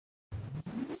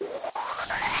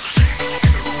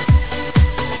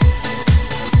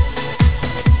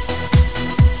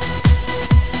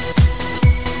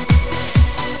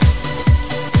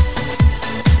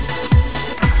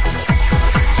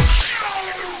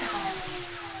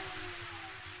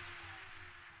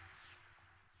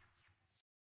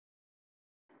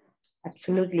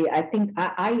Absolutely. I think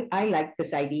I like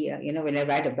this idea. When I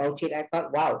read about it, I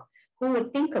thought, wow, who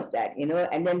would think of that?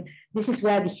 And then this is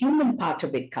where the human part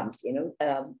of it comes,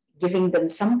 giving them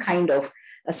some kind of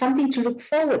something to look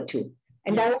forward to.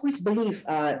 And Yeah. I always believe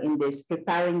in this,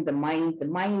 preparing the mind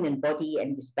and body,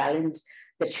 and this balance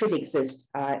that should exist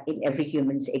in every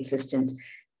human's existence.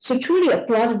 So truly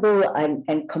applaudable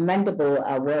and commendable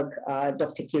work,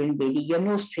 Dr. Kiran Bedi. You're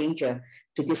no stranger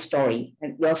to this story.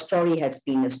 And your story has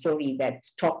been a story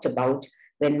that's talked about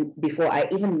before I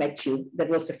even met you. That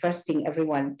was the first thing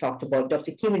everyone talked about,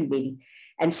 Dr. Kiran Bedi.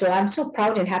 And so I'm so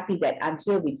proud and happy that I'm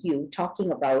here with you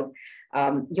talking about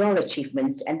your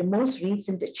achievements. And the most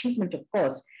recent achievement, of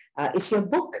course, is your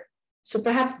book. So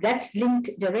perhaps that's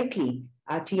linked directly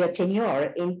to your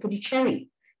tenure in Puducherry.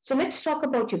 So let's talk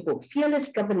about your book, Fearless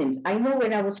Governance. I know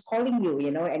when I was calling you,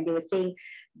 and they were saying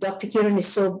Dr. Kiran is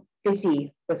so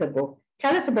busy with a book.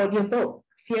 Tell us about your book,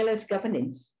 Fearless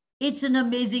Governance. It's an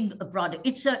amazing product.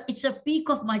 It's a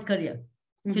peak of my career.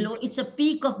 It's a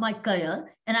peak of my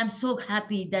career, and I'm so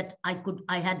happy that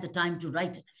I had the time to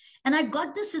write it. And I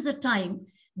got this as a time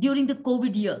during the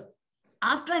COVID year.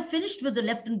 After I finished with the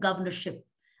lieutenant governorship,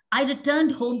 I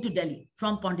returned home to Delhi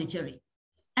from Pondicherry.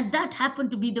 And that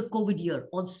happened to be the COVID year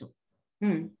also,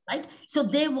 right? So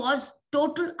there was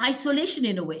total isolation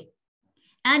in a way.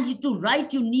 And to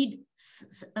write, you need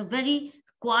a very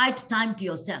quiet time to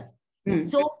yourself.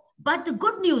 So, but the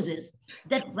good news is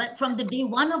that from the day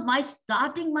one of my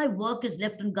starting my work as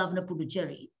Lieutenant Governor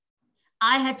Puducherry,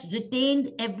 I had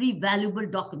retained every valuable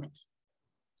document.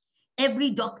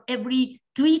 Every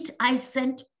tweet I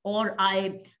sent, or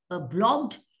I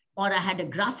blogged, or I had a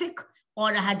graphic,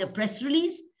 or I had a press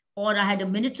release, or I had a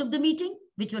minutes of the meeting,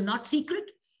 which were not secret,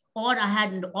 or I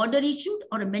had an order issued,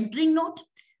 or a mentoring note,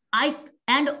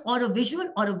 or a visual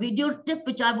or a video tip,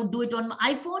 which I would do it on my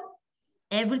iPhone.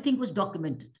 Everything was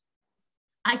documented.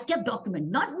 I kept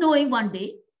document, not knowing one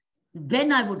day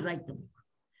when I would write the book,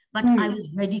 but I was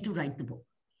ready to write the book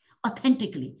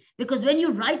authentically. Because when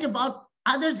you write about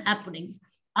others' happenings,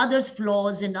 others'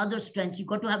 flaws, and others' strengths, you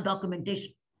got to have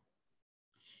documentation.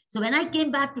 So when I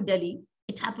came back to Delhi,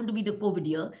 it happened to be the COVID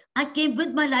year, I came with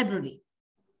my library.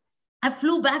 I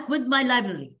flew back with my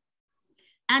library.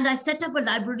 And I set up a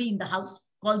library in the house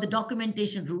called the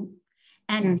documentation room.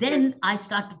 And then I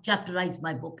start to chapterize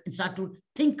my book and start to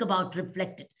think about,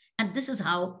 reflect it. And this is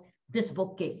how this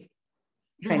book came.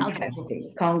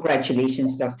 Fantastic.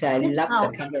 Congratulations, Doctor. I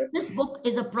love the cover. This book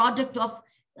is a product of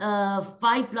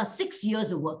 5 plus 6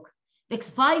 years of work. It's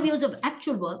 5 years of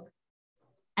actual work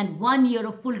and 1 year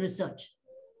of full research.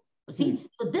 See,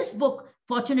 so this book,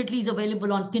 fortunately, is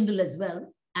available on Kindle as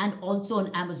well, and also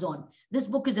on Amazon. This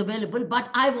book is available, but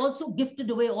I've also gifted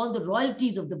away all the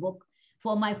royalties of the book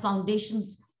for my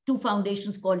foundations, 2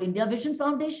 foundations called India Vision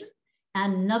Foundation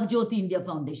and Navjyoti India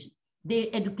Foundation. They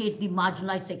educate the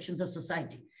marginalized sections of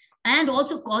society, and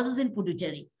also causes in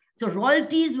Puducherry. So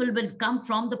royalties will come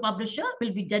from the publisher,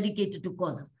 will be dedicated to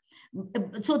causes.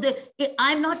 So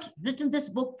I'm not written this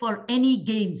book for any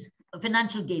gains,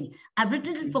 financial gain. I've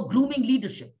written it for grooming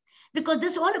leadership, because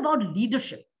this is all about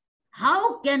leadership.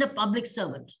 How can a public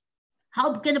servant,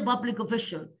 how can a public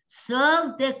official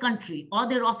serve their country or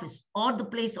their office or the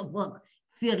place of work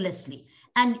fearlessly?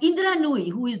 And Indira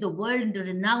Nooyi, who is the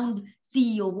world-renowned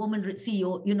CEO, woman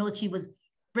CEO, she was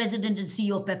president and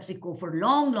CEO of PepsiCo for a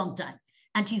long, long time.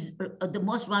 And she's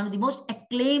one of the most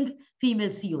acclaimed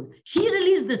female CEOs. She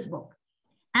released this book.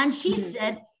 And she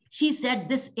said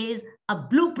this is a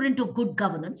blueprint of good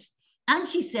governance. And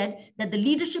she said that the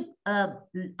leadership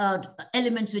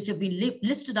elements which have been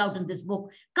listed out in this book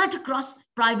cut across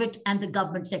private and the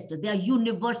government sector. They are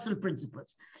universal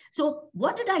principles. So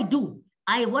what did I do?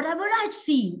 Whatever I'd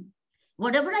seen,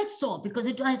 whatever I saw, because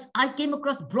I came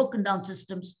across broken down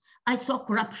systems. I saw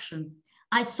corruption.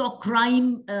 I saw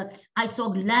crime. I saw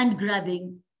land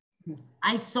grabbing.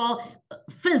 I saw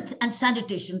filth and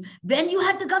sanitation. When you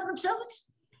had the government servants,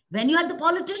 when you had the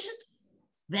politicians,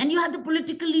 when you had the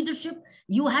political leadership,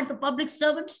 you had the public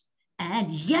servants,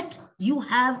 and yet you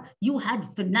had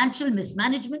financial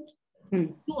mismanagement.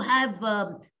 You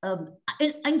have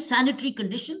unsanitary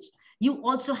conditions. You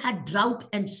also had drought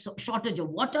and shortage of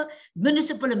water,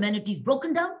 municipal amenities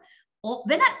broken down.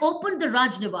 When I opened the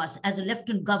Raj Nivas as a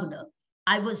lieutenant governor,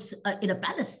 I was in a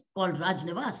palace called Raj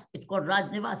Nivas. It's called Raj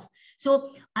Nivas.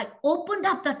 So I opened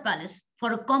up that palace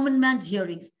for a common man's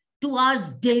hearings, 2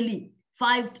 hours daily,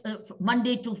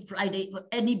 Monday to Friday.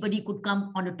 Anybody could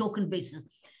come on a token basis.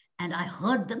 And I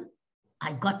heard them.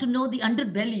 I got to know the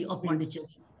underbelly of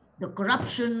Pondicherry, the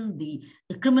corruption, the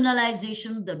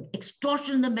criminalization, the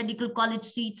extortion in the medical college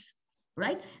seats,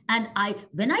 right? And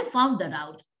when I found that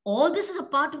out, All this is a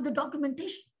part of the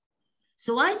documentation.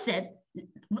 So I said,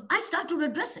 I started to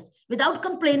address it without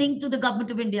complaining to the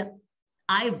government of India.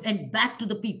 I went back to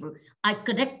the people. I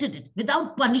corrected it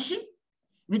without punishing,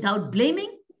 without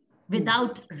blaming,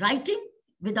 without writing,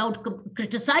 without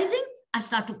criticizing. I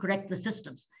start to correct the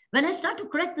systems. When I start to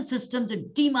correct the systems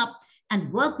and team up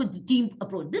and work with the team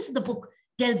approach, this is the book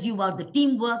tells you about the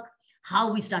teamwork,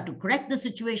 how we start to correct the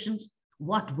situations,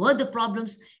 what were the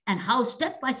problems, and how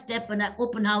step by step in an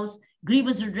open house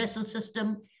grievance redressal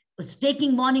system was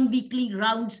taking morning, weekly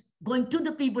rounds, going to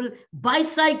the people,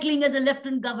 bicycling as a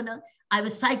lieutenant governor. I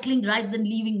was cycling rather than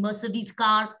leaving Mercedes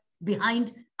car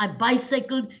behind. I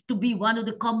bicycled to be one of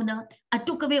the commoner. I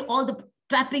took away all the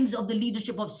trappings of the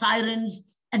leadership of sirens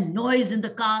and noise in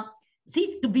the car.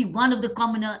 See, to be one of the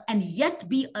commoner and yet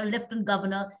be a lieutenant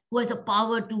governor who has a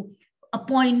power to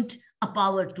appoint, a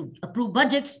power to approve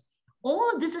budgets.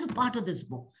 All this is a part of this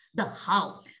book, the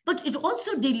how. But it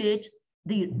also delays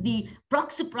the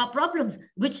proxy problems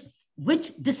which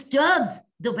disturbs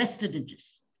the vested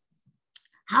interests.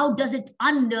 How does it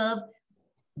unnerve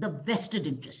the vested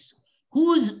interests,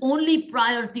 whose only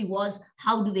priority was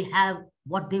how do they have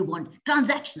what they want?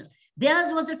 Transactional.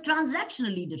 Theirs was a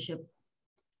transactional leadership.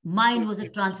 Mine was a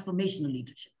transformational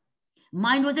leadership.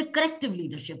 Mine was a corrective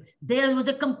leadership. Theirs was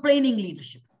a complaining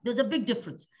leadership. There's a big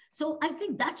difference. So I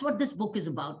think that's what this book is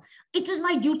about. It was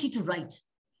my duty to write,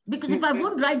 because if I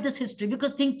wouldn't write this history,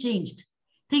 because things changed,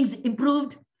 things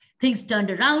improved, things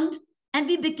turned around, and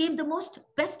we became the most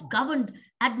best governed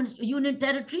union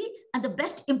territory and the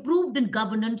best improved in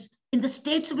governance in the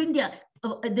states of India.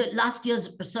 The last year's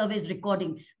survey is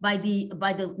recording by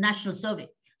the national survey.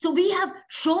 So we have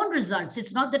shown results.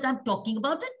 It's not that I'm talking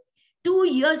about it. 2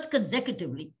 years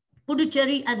consecutively,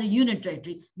 Puducherry as a union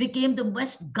territory became the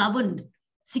best governed,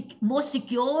 most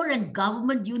secure and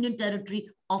government union territory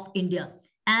of India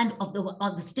and of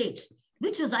the states,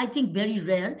 which was, I think, very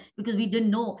rare because we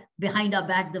didn't know behind our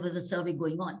back there was a survey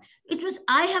going on. It was,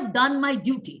 I have done my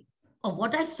duty of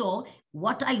what I saw,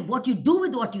 what you do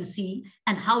with what you see,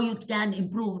 and how you can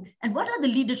improve, and what are the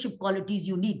leadership qualities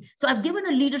you need. So I've given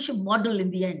a leadership model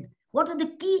in the end. What are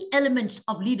the key elements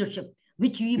of leadership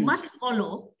which we must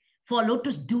follow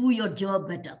to do your job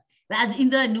better? As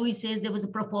Indra Nui says, there was a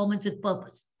performance with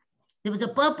purpose. There was a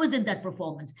purpose in that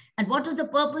performance. And what was the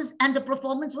purpose? And the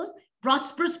performance was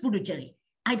prosperous Puducherry.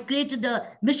 I created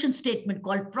a mission statement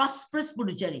called Prosperous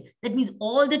Puducherry. That means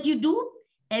all that you do,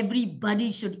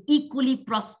 everybody should equally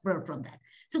prosper from that.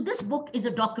 So this book is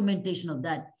a documentation of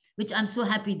that, which I'm so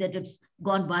happy that it's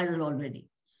gone viral already.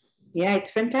 Yeah,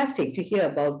 it's fantastic to hear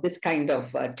about this kind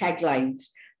of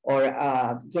taglines or,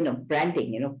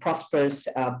 branding, prosperous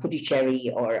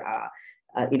Puducherry, or,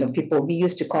 people we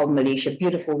used to call Malaysia,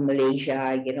 beautiful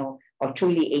Malaysia, or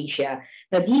truly Asia.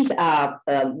 Now, these are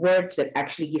words that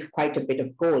actually give quite a bit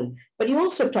of goal. But you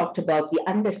also talked about the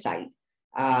underside,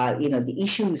 the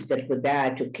issues that were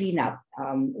there to clean up.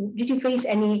 Did you face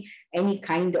any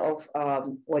kind of,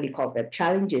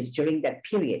 challenges during that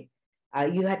period?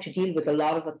 You had to deal with a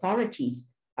lot of authorities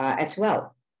as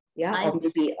well. Yeah,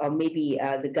 or maybe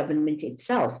the government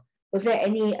itself. Was there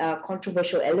any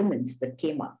controversial elements that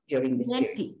came up during this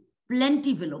period?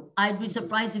 Plenty, Willow. I'd be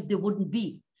surprised if there wouldn't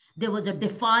be. There was a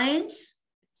defiance.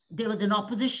 There was an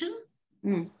opposition.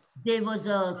 There was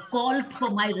a call for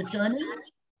my returning.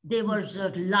 There was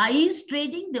lies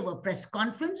trading. There were press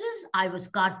conferences. I was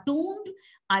cartooned.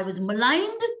 I was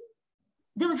maligned.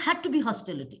 There had to be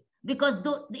hostility because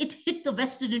it hit the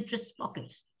vested interest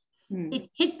pockets. It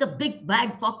hit the big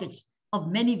bag pockets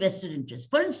of many vested interests.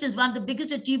 For instance, one of the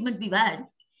biggest achievements we've had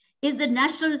is the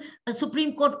National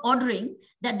Supreme Court ordering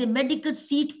that the medical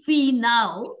seat fee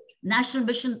now, National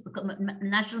Mission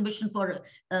for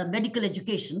Medical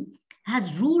Education,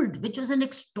 has ruled, which was an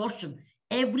extortion.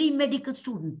 Every medical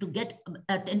student to get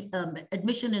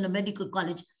admission in a medical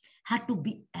college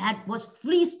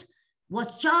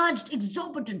was charged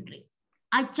exorbitantly.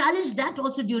 I challenged that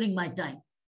also during my time.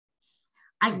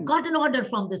 I got an order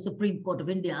from the Supreme Court of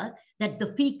India that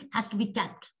the fee has to be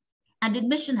capped and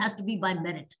admission has to be by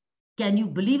merit. Can you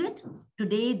believe it?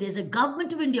 Today, there's a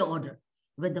Government of India order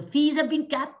where the fees have been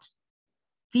capped.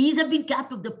 Fees have been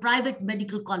capped of the private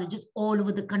medical colleges all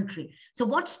over the country. So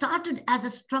what started as a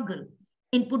struggle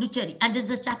in Puducherry, and there's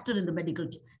a chapter in the medical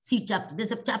seat chapter,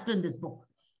 there's a chapter in this book.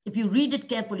 If you read it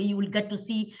carefully, you will get to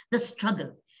see the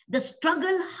struggle. The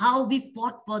struggle, how we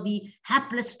fought for the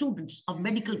hapless students of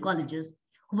medical colleges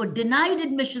who were denied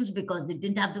admissions because they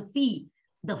didn't have the fee,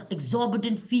 the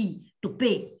exorbitant fee to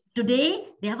pay. Today,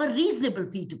 they have a reasonable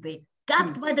fee to pay,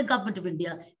 capped by the Government of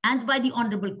India and by the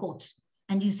honorable courts.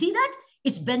 And you see that?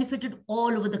 It's benefited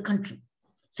all over the country.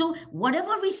 So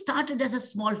whatever we started as a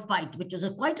small fight, which was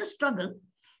quite a struggle,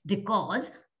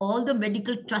 because all the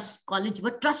medical trust college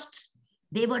were trusts.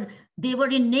 They were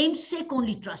in namesake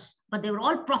only trusts, but they were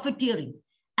all profiteering.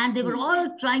 And they were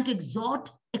all trying to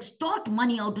extort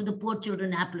money out of the poor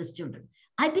children, hapless children.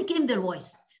 I became their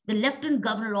voice. The Lieutenant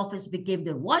Governor office became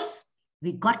their voice.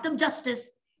 We got them justice,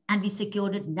 and we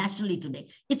secured it nationally today.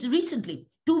 It's recently,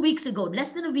 2 weeks ago,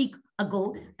 less than a week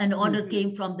ago, an order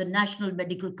came from the National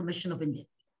Medical Commission of India.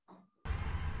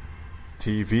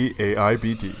 TV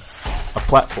AIBD, a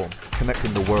platform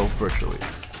connecting the world virtually.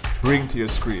 Bring to your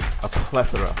screen a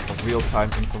plethora of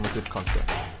real-time informative content.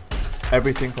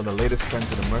 Everything from the latest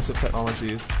trends in immersive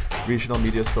technologies, regional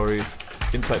media stories,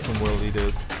 insight from world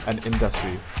leaders, and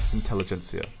industry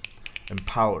intelligentsia,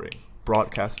 empowering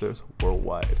broadcasters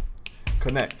worldwide.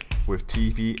 Connect with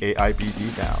TV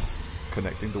AIBD now,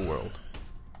 connecting the world.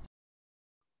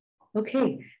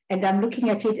 Okay, and I'm looking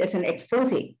at it as an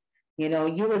expose. You know,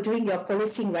 you were doing your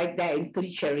policing right there in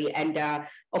Puducherry, and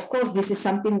of course, this is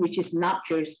something which is not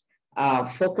just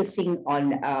focusing on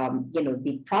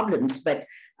the problems, but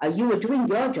you were doing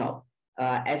your job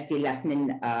as the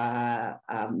Lieutenant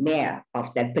Mayor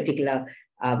of that particular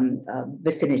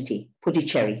vicinity,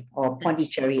 Puducherry or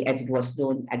Pondicherry as it was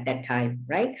known at that time,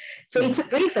 right? So it's a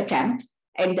brave attempt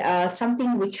and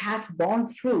something which has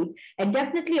borne fruit, and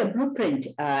definitely a blueprint,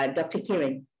 Dr.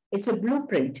 Kiran. It's a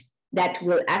blueprint that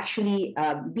will actually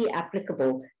be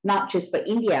applicable, not just for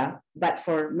India, but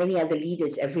for many other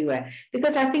leaders everywhere.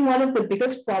 Because I think one of the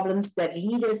biggest problems that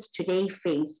leaders today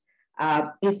face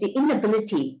is the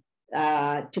inability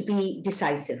to be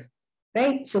decisive,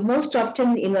 right? So most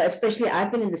often, especially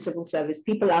I've been in the civil service,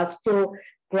 people are still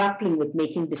grappling with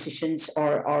making decisions,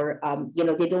 or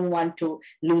they don't want to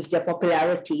lose their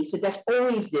popularity. So there's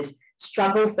always this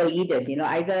struggle for leaders.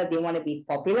 Either they want to be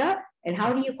popular, and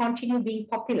how do you continue being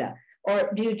popular?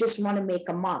 Or do you just want to make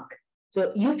a mark?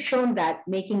 So you've shown that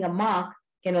making a mark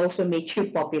can also make you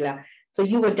popular. So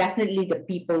you were definitely the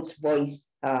people's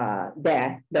voice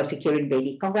there, Dr. Kiran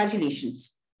Bedi.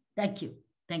 Congratulations. Thank you.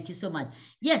 Thank you so much.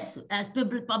 Yes, as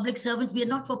public servants, we are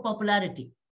not for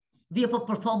popularity. We are for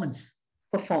performance.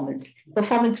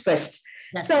 Performance first.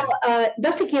 That's so,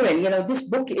 Dr. Kiran, this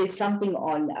book is something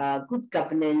on good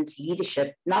governance,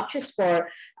 leadership, not just for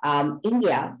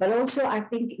India, but also I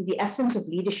think the essence of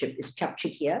leadership is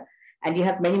captured here. And you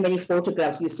have many, many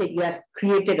photographs. You said you have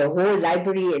created a whole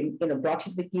library and brought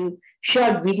it with you,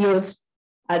 short videos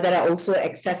that are also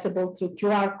accessible through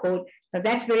QR code. Now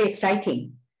that's very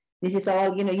exciting. This is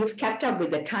all, you've kept up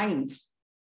with the times.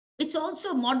 It's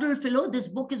also model, Philo. This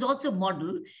book is also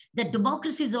model that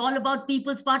democracy is all about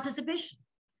people's participation.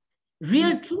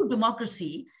 Real, true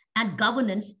democracy and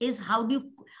governance is how do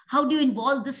you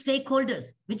involve the stakeholders,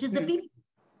 which is the people.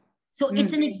 So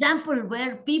it's an example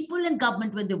where people and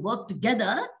government, when they work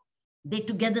together, they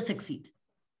together succeed.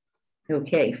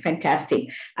 Okay, fantastic.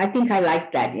 I think I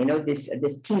like that,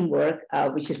 this teamwork,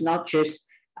 which is not just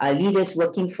leaders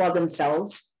working for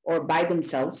themselves or by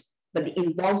themselves, but the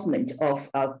involvement of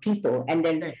people. And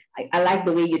then I like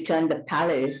the way you turn the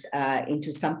palace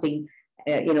into something,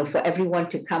 for everyone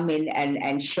to come in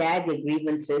and share their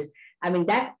grievances. I mean,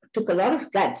 that took a lot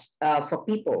of guts for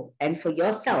people and for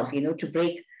yourself, to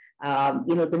break,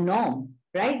 the norm,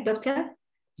 right, Doctor?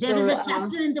 There is a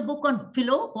chapter in the book on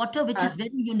Philo, water, which is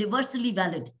very universally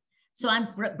valid. So I'm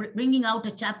bringing out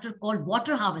a chapter called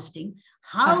Water Harvesting.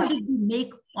 How did we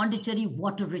make Pondicherry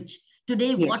water rich?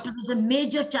 Today, water is a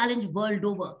major challenge world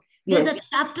over. There's a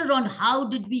chapter on how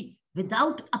did we,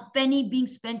 without a penny being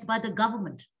spent by the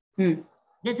government.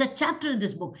 There's a chapter in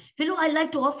this book. Philo, I'd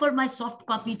like to offer my soft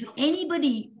copy to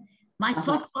anybody, my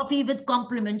soft copy with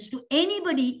compliments to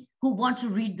anybody who wants to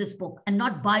read this book and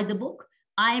not buy the book.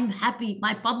 I am happy.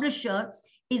 My publisher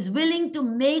is willing to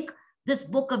make this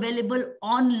book available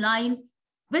online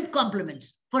with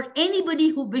compliments for anybody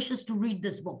who wishes to read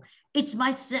this book. It's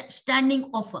my standing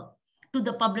offer to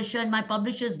the publisher, and my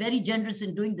publisher is very generous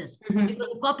in doing this because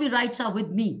the copyrights are with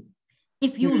me.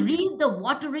 If you read the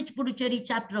Water Rich Puducherry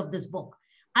chapter of this book,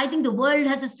 I think the world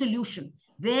has a solution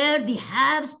where the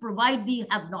haves provide the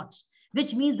have-nots,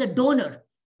 which means the donor,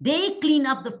 they clean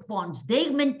up the ponds, they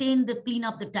clean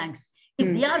up the tanks.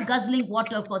 If they are guzzling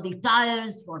water for the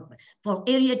tires, for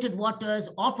aerated waters,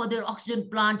 or for their oxygen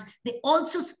plants, they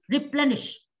also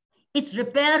replenish. It's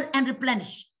repair and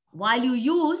replenish. While you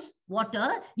use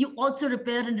water, you also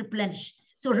repair and replenish.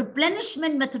 So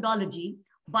replenishment methodology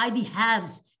by the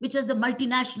haves, which is the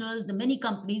multinationals, the many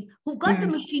companies who've got the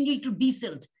machinery to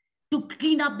desilt. to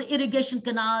clean up the irrigation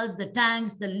canals, the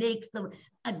tanks, the lakes,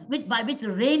 by which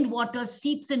the rainwater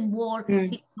seeps in more.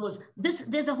 It goes.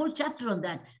 There's a whole chapter on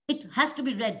that. It has to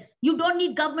be read. You don't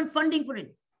need government funding for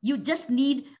it. You just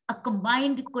need a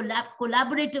combined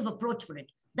collaborative approach for it.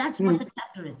 That's what the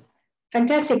chapter is.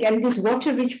 Fantastic. And this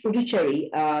Water Rich Puducherry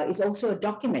is also a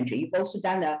documentary. You've also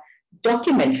done a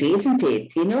documentary, isn't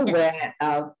it? You know, where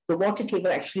the water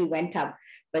table actually went up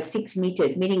by 6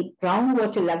 meters, meaning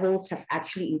groundwater levels have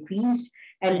actually increased.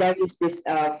 And there is this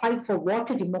fight for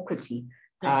water democracy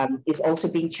is also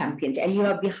being championed. And you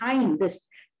are behind this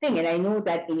thing. And I know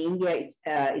that in India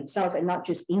itself, and not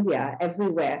just India,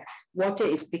 everywhere, water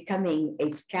is becoming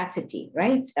a scarcity,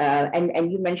 right?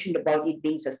 And you mentioned about it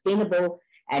being sustainable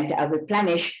and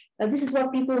replenish. This is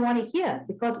what people want to hear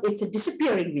because it's a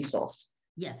disappearing resource.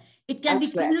 Yeah, it can be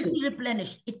community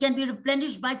replenished. It can be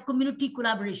replenished by community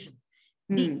collaboration.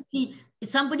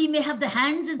 Somebody may have the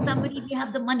hands and somebody may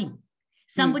have the money.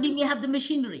 Somebody may have the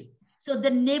machinery. So the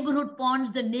neighborhood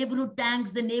ponds, the neighborhood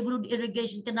tanks, the neighborhood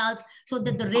irrigation canals, so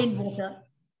that the rainwater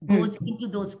goes into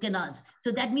those canals.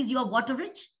 So that means you are water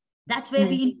rich. That's where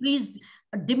we increased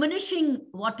diminishing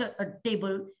water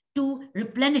table to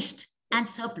replenished and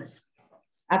surplus.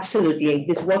 Absolutely.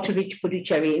 This water rich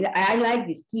Puducherry. I like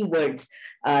these keywords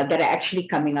that are actually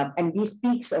coming up. And this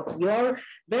speaks of your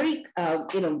very,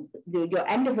 your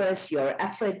endeavors, your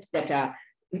efforts that are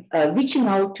reaching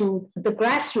out to the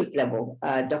grassroots level,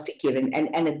 Dr. Kiran,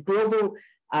 and a global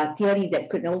theory that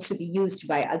could also be used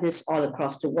by others all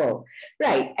across the world.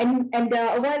 Right. And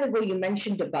a while ago, you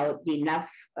mentioned about the Nav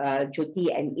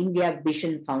Jyoti and India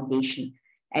Vision Foundation.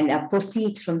 And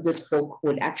proceeds from this book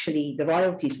would actually, the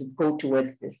royalties would go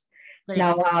towards this. Right.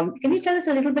 Now, can you tell us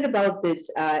a little bit about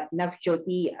this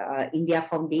Navjyoti India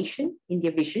Foundation, India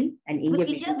Vision, and India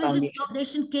Vision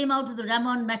Foundation came out of the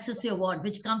Ramon Magsaysay Award,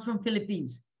 which comes from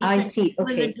Philippines. I see.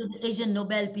 Okay. To the Asian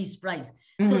Nobel Peace Prize.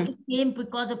 So it came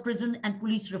because of prison and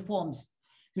police reforms.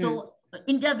 So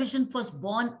India Vision was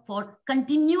born for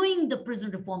continuing the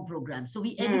prison reform program. So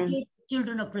we educate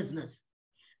children of prisoners.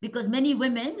 Because many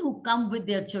women who come with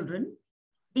their children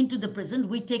into the prison,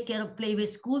 we take care of playway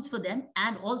schools for them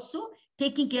and also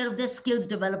taking care of their skills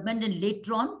development and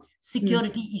later on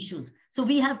security issues. So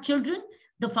we have children,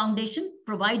 the foundation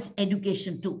provides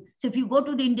education too. So if you go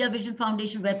to the India Vision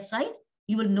Foundation website,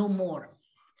 you will know more.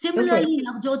 Similarly,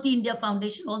 Navjyoti India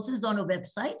Foundation also is on a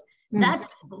website that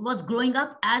was growing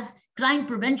up as crime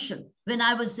prevention. When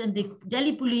I was in the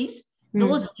Delhi police,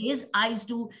 those days I used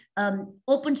to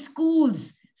open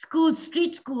schools,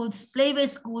 street schools, playway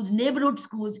schools, neighborhood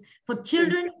schools for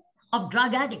children of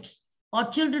drug addicts or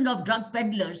children of drug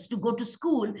peddlers to go to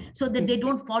school so that they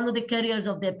don't follow the careers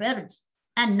of their parents.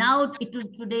 And now it is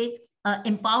today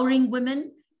empowering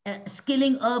women,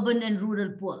 skilling urban and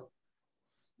rural poor.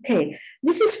 Okay,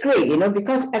 this is great,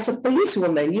 because as a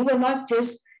policewoman, you were not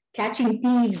just catching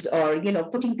thieves or,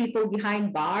 putting people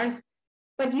behind bars,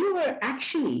 but you were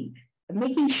actually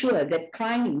making sure that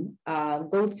crime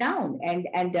goes down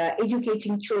and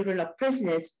educating children of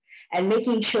prisoners and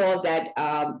making sure that,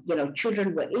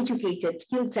 children were educated,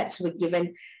 skill sets were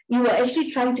given. You were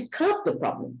actually trying to curb the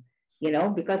problem,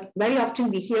 because very often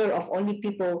we hear of only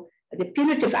people, the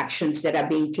punitive actions that are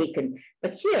being taken.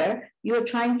 But here, you are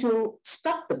trying to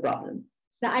stop the problem.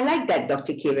 Now, I like that,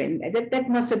 Dr. Kiran. That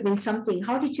must have been something.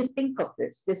 How did you think of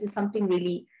this? This is something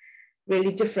really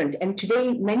different. And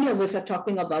today, many of us are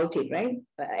talking about it, right?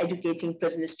 Educating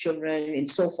prisoners, children, and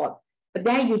so forth. But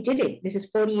there you did it. This is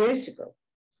 40 years ago.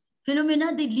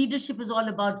 Philomena, the leadership is all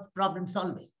about problem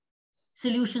solving,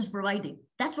 solutions providing.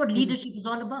 That's what leadership is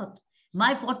all about.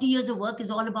 My 40 years of work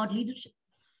is all about leadership.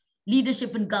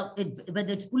 Leadership in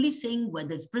whether it's policing,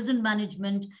 whether it's prison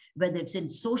management, whether it's in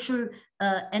social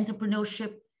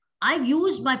entrepreneurship. I've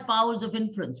used my powers of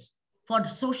influence for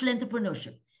social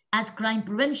entrepreneurship as crime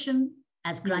prevention,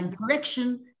 as crime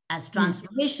correction, as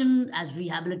transformation, as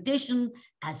rehabilitation,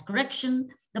 as correction,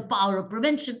 the power of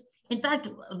prevention. In fact,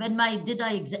 when did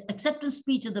I acceptance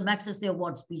speech at the Magsaysay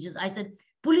Award speeches, I said,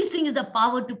 policing is the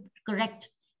power to correct,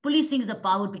 policing is the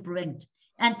power to prevent,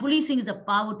 and policing is the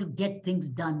power to get things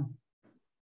done.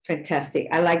 Fantastic.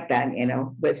 I like that,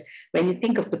 but when you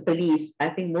think of the police, I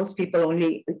think most people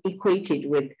only equate it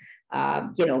with,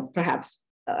 perhaps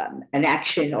an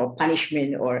action or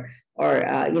punishment or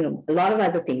a lot of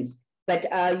other things. But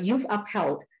you've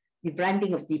upheld the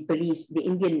branding of the police, the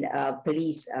Indian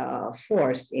police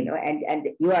force, and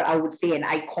you are, I would say, an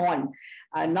icon,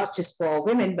 not just for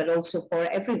women, but also for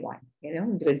everyone,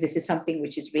 because this is something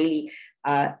which is really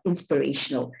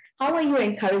inspirational. how are you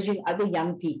encouraging other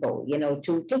young people,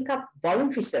 to take up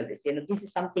voluntary service? This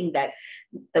is something that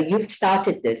you've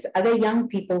started this. Other young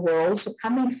people who are also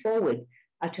coming forward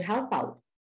to help out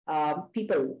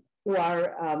people who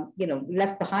are,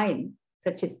 left behind,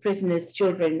 such as prisoners,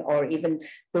 children, or even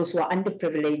those who are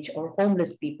underprivileged or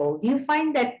homeless people. Do you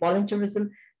find that volunteerism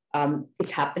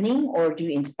is happening, or do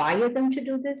you inspire them to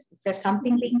do this? Is there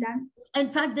something being done?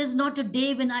 In fact, there's not a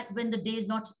day when the day is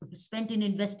not spent in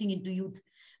investing into youth.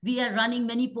 We are running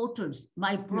many portals.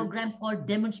 My program called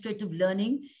Demonstrative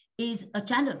Learning is a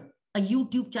channel, a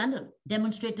YouTube channel.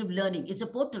 Demonstrative Learning is a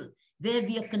portal where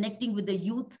we are connecting with the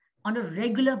youth on a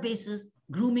regular basis,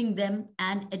 grooming them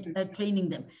and training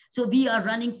them. So we are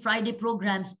running Friday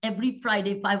programs. Every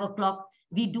Friday, 5 o'clock,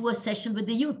 we do a session with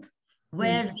the youth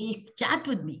where they chat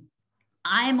with me.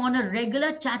 I am on a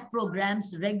regular chat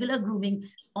programs, regular grooming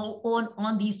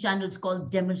on these channels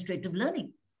called Demonstrative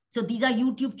Learning. So these are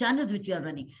YouTube channels which we are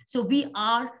running. So we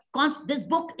are, this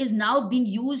book is now being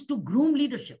used to groom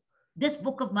leadership. This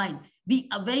book of mine,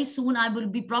 very soon I will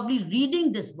be probably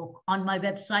reading this book on my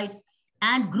website,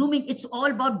 and grooming, it's all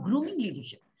about grooming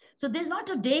leadership. So there's not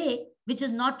a day which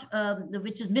is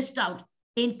which is missed out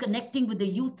in connecting with the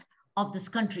youth of this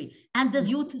country. And this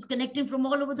youth is connecting from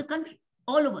all over the country,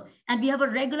 all over. And we have a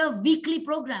regular weekly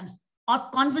programs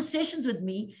of conversations with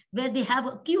me where they have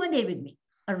a Q&A with me,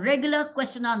 a regular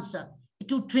question answer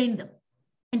to train them,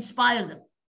 inspire them,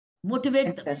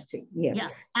 motivate Fantastic. them. Yeah.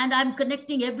 And I'm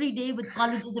connecting every day with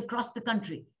colleges across the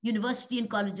country, university and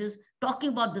colleges, talking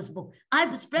about this book.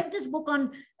 I've spread this book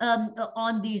on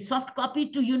the soft copy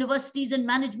to universities and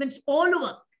managements all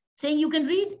over, saying you can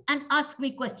read and ask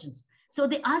me questions. So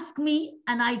they ask me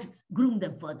and I groom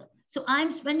them further. So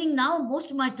I'm spending now most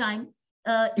of my time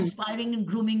inspiring and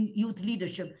grooming youth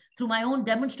leadership through my own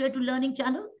Demonstrative Learning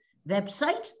channel,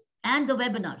 website, and the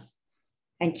webinars.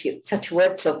 Thank you. Such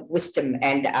words of wisdom.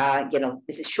 And,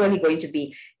 this is surely going to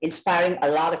be inspiring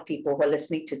a lot of people who are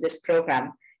listening to this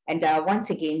program. And once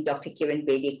again, Dr. Kiran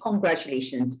Bedi,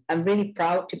 congratulations. I'm really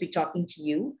proud to be talking to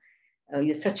you.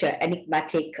 You're such an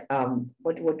enigmatic,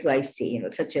 what do I say?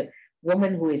 Such a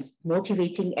woman who is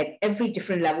motivating at every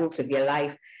different levels of your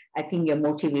life. I think you're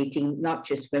motivating not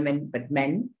just women, but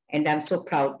men. And I'm so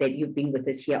proud that you've been with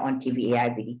us here on TV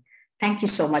AIBD. Thank you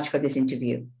so much for this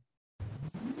interview.